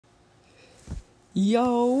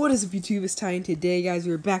Yo, what is up YouTube? It's Ty, and today, guys,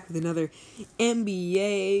 we're back with another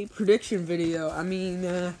NBA prediction video.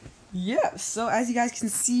 So as you guys can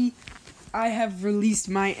see, I have released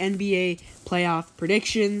my NBA playoff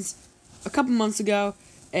predictions a couple months ago,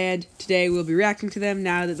 and today we'll be reacting to them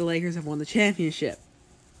now that the Lakers have won the championship.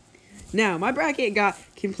 Now, my bracket got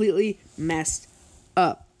completely messed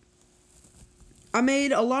up. I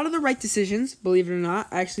made a lot of the right decisions, believe it or not.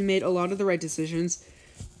 I actually made a lot of the right decisions.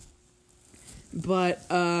 But,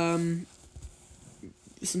 some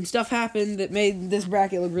stuff happened that made this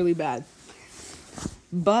bracket look really bad.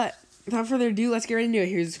 But, without further ado, let's get right into it.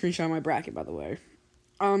 Here's a screenshot of my bracket, by the way.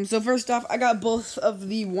 So first off, I got both of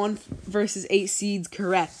the 1 versus 8 seeds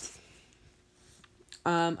correct.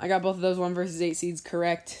 I got both of those 1 versus 8 seeds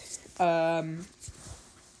correct. Both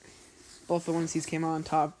the 1 seeds came out on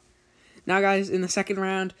top. Now, guys, in the second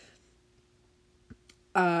round,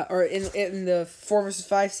 or in the 4 versus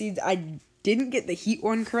 5 seeds, I didn't get the Heat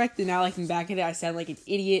one correct, and now looking back at it, I sound like an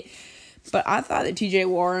idiot. But I thought that TJ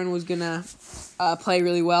Warren was going to play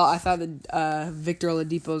really well. I thought that Victor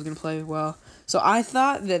Oladipo was going to play well. So I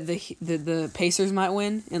thought that the Pacers might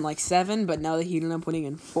win in like 7, but now the Heat ended up winning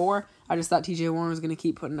in 4. I just thought TJ Warren was going to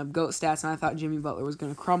keep putting up GOAT stats, and I thought Jimmy Butler was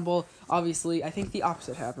going to crumble. Obviously, I think the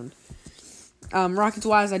opposite happened.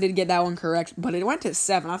 Rockets-wise, I did get that one correct, but it went to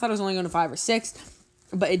 7. I thought it was only going to 5 or 6,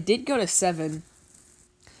 but it did go to 7.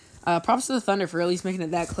 Props to the Thunder for at least making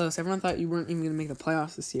it that close. Everyone thought you weren't even going to make the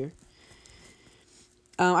playoffs this year.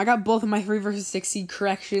 I got both of my 3 versus 6 seed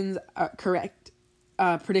predictions correct.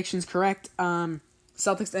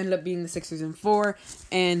 Celtics ended up beating the Sixers in 4,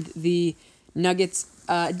 and the Nuggets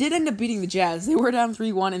did end up beating the Jazz. They were down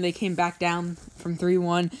 3-1, and they came back down from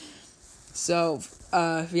 3-1. So,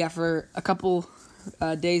 for a couple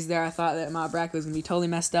days there, I thought that my bracket was going to be totally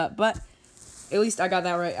messed up, but at least I got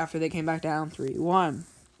that right after they came back down 3-1.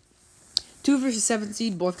 2 versus 7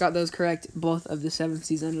 seed, both got those correct. Both of the 7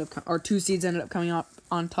 seeds ended up, 2 seeds ended up coming up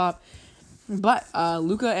on top. But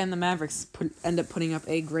Luka and the Mavericks end up putting up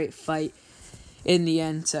a great fight in the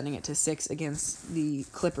end, sending it to 6 against the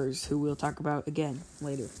Clippers, who we'll talk about again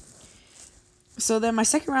later. So then my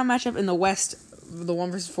second round matchup in the West, the 1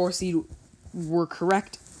 versus 4 seed were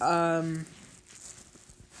correct. The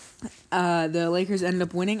Lakers ended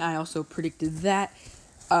up winning. I also predicted that.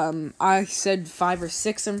 I said 5 or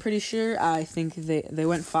 6, I'm pretty sure. I think they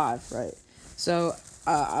went 5, right? So,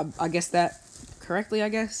 I guess that correctly, I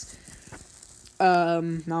guess.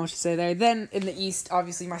 Not much to say there. Then, in the East,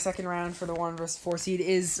 obviously, my second round for the 1 versus 4 seed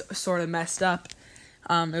is sort of messed up.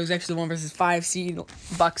 It was actually the 1 versus 5 seed,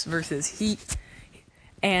 Bucks versus Heat.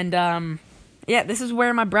 And, this is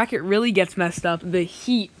where my bracket really gets messed up. The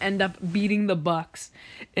Heat end up beating the Bucks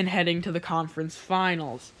and heading to the conference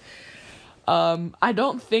finals. I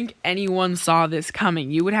don't think anyone saw this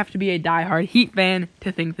coming. You would have to be a diehard Heat fan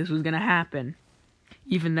to think this was going to happen.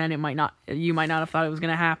 Even then, you might not have thought it was going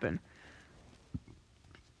to happen.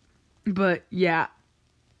 But, yeah,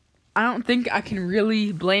 I don't think I can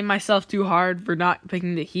really blame myself too hard for not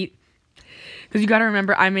picking the Heat. Because you got to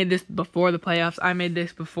remember, I made this before the playoffs. I made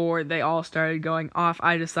this before they all started going off.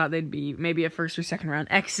 I just thought they'd be maybe a first or second round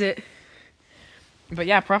exit. But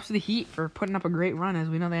yeah, props to the Heat for putting up a great run. As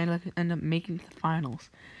we know, they end up making the finals.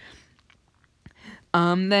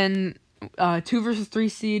 Then 2 versus 3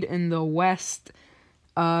 seed in the West.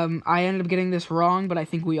 I ended up getting this wrong, but I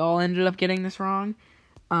think we all ended up getting this wrong.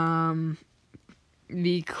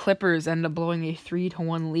 The Clippers ended up blowing a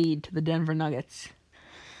 3-1 lead to the Denver Nuggets,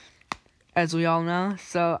 as we all know.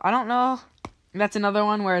 So I don't know. That's another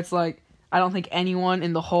one where it's like I don't think anyone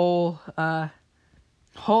in the whole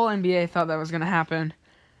NBA thought that was going to happen.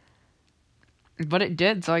 But it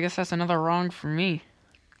did, so I guess that's another wrong for me.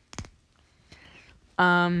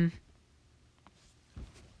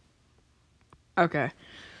 Okay.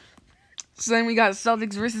 So then we got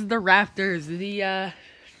Celtics versus the Raptors.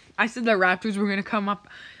 I said the Raptors were going to come up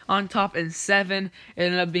on top in 7. It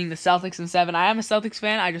ended up being the Celtics in 7. I am a Celtics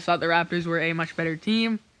fan. I just thought the Raptors were a much better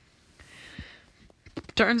team.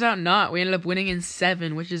 Turns out not. We ended up winning in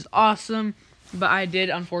 7, which is awesome. But I did,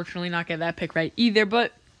 unfortunately, not get that pick right either.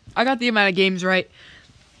 But I got the amount of games right.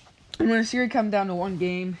 And when a series comes down to 1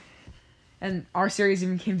 game, and our series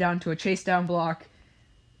even came down to a chase down block,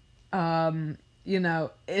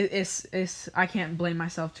 it's I can't blame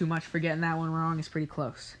myself too much for getting that one wrong. It's pretty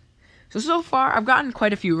close. So far, I've gotten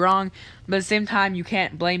quite a few wrong. But at the same time, you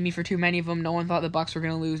can't blame me for too many of them. No one thought the Bucks were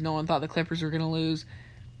going to lose. No one thought the Clippers were going to lose.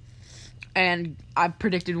 And I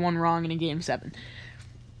predicted one wrong in a Game 7.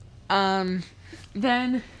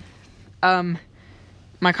 Then,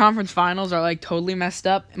 my conference finals are, totally messed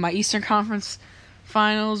up. My Eastern Conference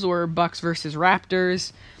finals were Bucks versus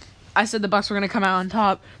Raptors. I said the Bucks were going to come out on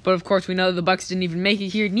top, but of course we know the Bucks didn't even make it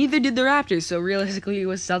here. Neither did the Raptors, so realistically it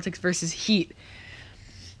was Celtics versus Heat.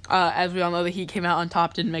 As we all know, the Heat came out on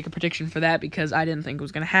top. Didn't make a prediction for that because I didn't think it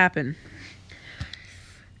was going to happen.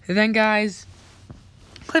 And then, guys,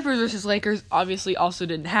 Clippers versus Lakers obviously also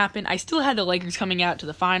didn't happen. I still had the Lakers coming out to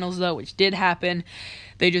the finals, though, which did happen.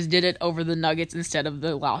 They just did it over the Nuggets instead of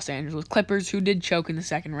the Los Angeles Clippers, who did choke in the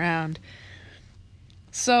second round.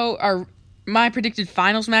 So, my predicted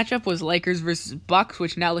finals matchup was Lakers versus Bucks,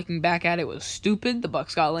 which now looking back at it was stupid. The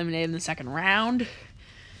Bucks got eliminated in the second round.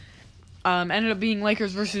 Ended up being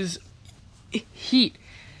Lakers versus Heat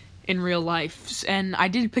in real life. And I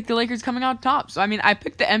did pick the Lakers coming out top. So, I mean, I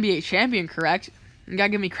picked the NBA champion correct. You gotta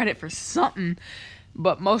give me credit for something.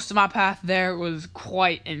 But most of my path there was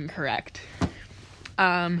quite incorrect.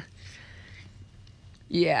 Yeah,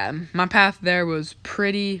 my path there was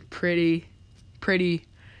pretty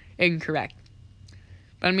incorrect.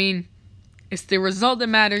 But I mean, it's the result that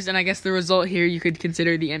matters, and I guess the result here you could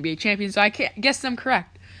consider the NBA champion, so I guess I'm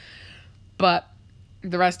correct. But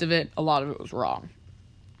the rest of it, a lot of it was wrong.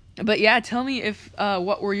 But yeah, tell me if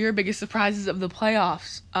what were your biggest surprises of the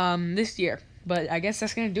playoffs this year. But I guess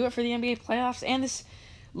that's going to do it for the NBA playoffs and this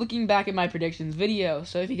looking back at my predictions video.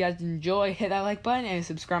 So if you guys enjoy, hit that like button and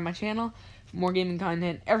subscribe to my channel for more gaming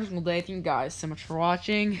content every single day. Thank you guys so much for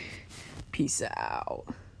watching. Peace out.